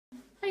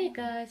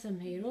Hey guys, I'm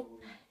here up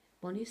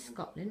Bonnie,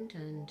 Scotland,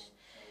 and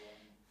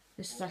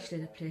this is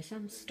actually the place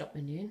I'm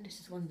stopping in. This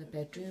is one of the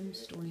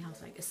bedrooms. It only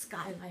has like a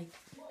skylight.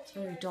 It's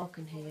very dark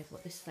in here,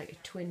 but this is like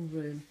a twin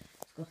room.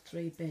 It's got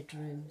 3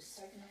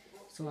 bedrooms.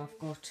 So I've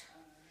got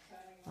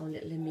our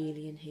little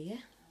Amelia in here.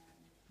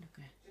 Look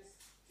at her.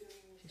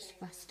 She's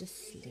fast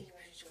asleep.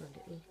 She's got a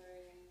little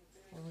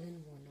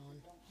all-in-one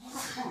on.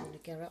 I'm going to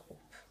get her up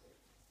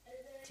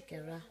to get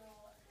her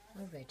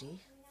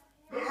ready.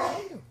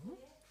 Hello.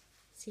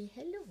 Say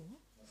hello.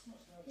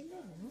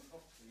 Hello.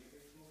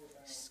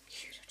 It's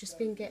cute. I've just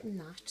been getting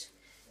that.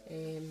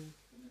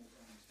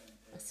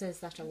 I says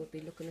that I would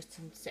be looking at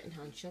some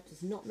second-hand shops.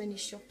 There's not many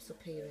shops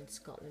up here in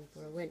Scotland,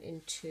 but I went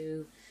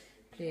into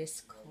a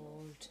place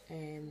called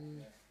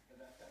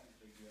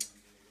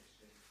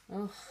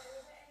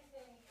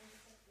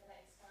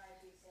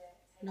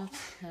not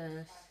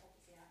Perth.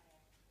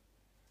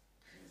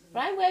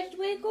 Right, where did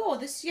we go?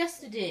 This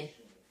yesterday.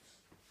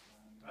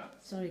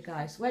 Sorry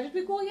guys, where did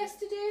we go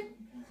yesterday?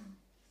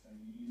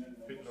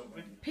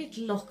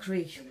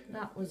 Pitlochry,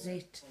 that was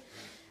it.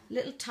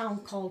 Little town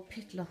called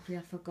Pitlochry,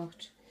 I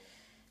forgot.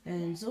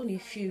 And there's only a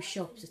few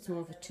shops, it's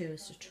more of a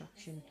tourist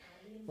attraction.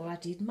 But I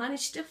did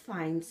manage to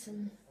find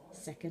some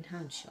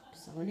second-hand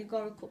shops. I only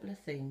got a couple of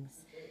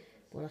things,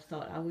 but I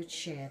thought I would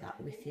share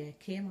that with you.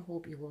 Kim, I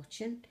hope you're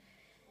watching.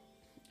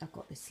 I've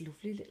got this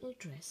lovely little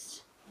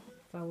dress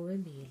for our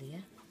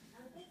Amelia.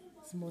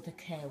 It's a mother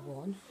care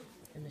one,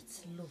 and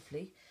it's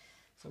lovely.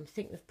 So I'm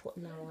thinking of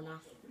putting that on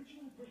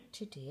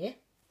today.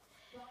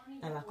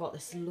 And I got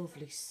this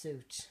lovely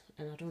suit,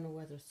 and I don't know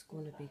whether it's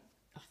going to be,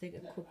 I think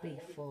it could be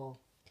for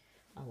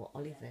our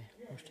Oliver,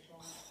 but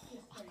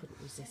I couldn't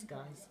resist,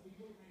 guys.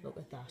 Look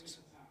at that.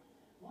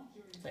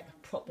 It's like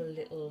a proper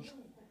little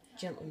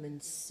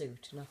gentleman's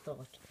suit, and I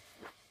thought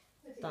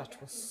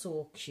that was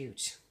so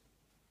cute,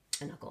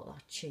 and I got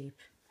that cheap,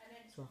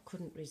 so I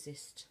couldn't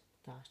resist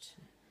that.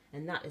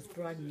 And that is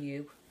brand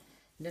new,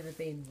 never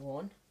been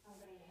worn.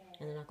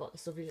 And then I got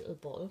this lovely little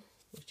bottle,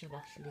 which I've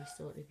actually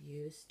sort of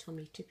used,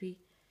 Tommy Tippy.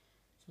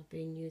 So I've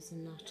been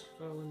using that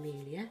for our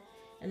Amelia.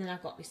 And then I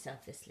got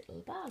myself this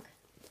little bag.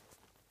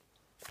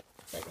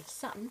 It's like a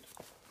satin,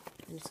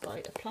 and it's got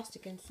like a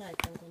plastic inside,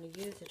 so I'm going to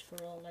use it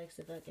for all likes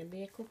of like a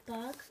makeup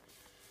bag.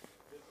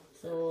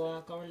 So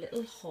I got a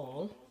little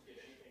haul.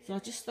 So I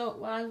just thought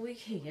while we're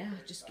here,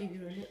 I'll just give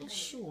you a little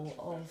show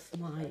of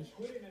my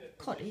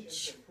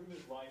cottage.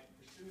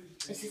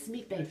 This is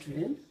my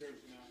bedroom.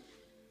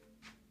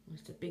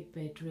 It's a big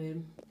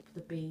bedroom,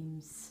 the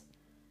beams,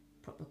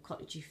 proper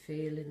cottagey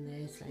feel in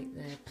there. It's like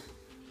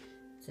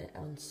it's an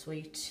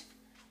ensuite,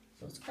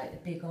 so it's quite a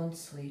big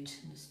ensuite.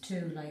 There's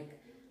 2 like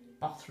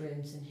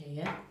bathrooms in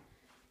here,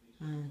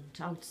 and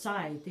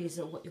outside these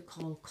are what you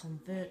call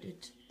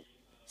converted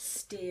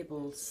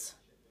stables.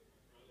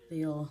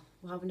 They are.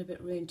 We're having a bit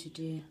of rain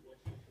today,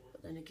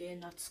 but then again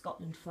that's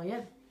Scotland for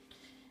you.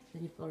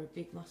 Then you've got a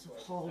big massive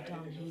hall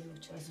down here,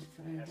 which has a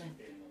few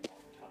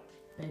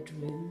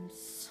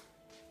bedrooms.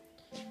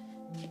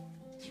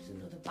 There's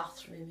another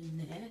bathroom in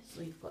there,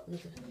 so you've got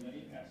another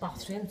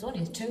bathroom. There's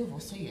only 2 of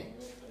us here,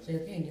 so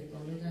again you've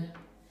got another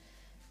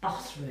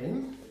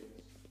bathroom,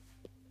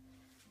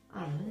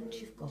 and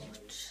you've got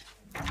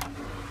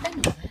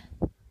another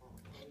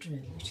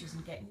bedroom which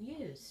isn't getting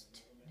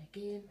used. And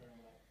again,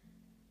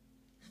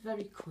 it's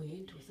very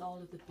quaint with all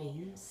of the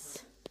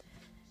beams.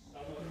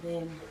 And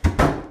then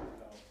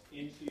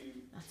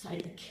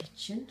outside the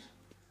kitchen,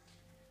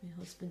 my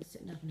husband's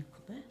sitting having a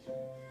cuppa.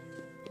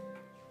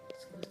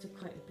 It's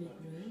quite a big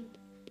room.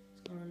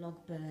 It's got a log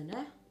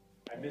burner,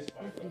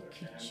 lovely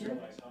kitchen,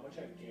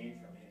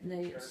 and then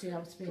you can see how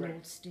it's been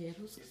old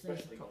stables, because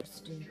there's a proper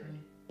stable.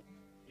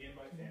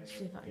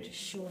 See if I can just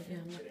show you.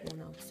 I'm not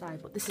going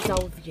outside, but this is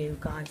our view,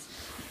 guys.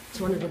 It's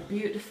one of the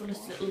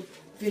beautifulest little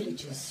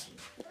villages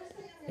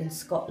in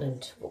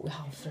Scotland, but we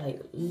have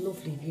like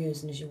lovely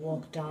views, and as you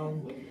walk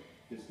down,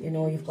 you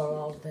know, you've got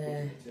all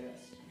the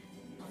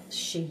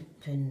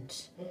sheep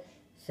and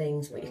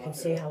things, but you can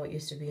see how it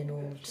used to be an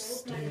old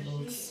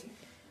stables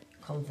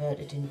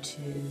converted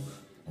into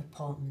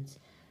apartments.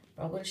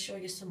 But I'm going to show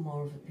you some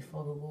more of it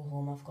before we go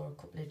home. I've got a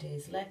couple of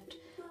days left,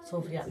 so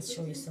hopefully I can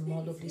show you some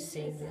more lovely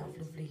scenery of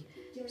lovely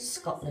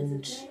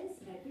Scotland.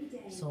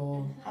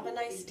 So have a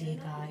nice day,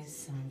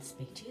 guys, and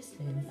speak to you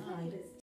soon. Bye.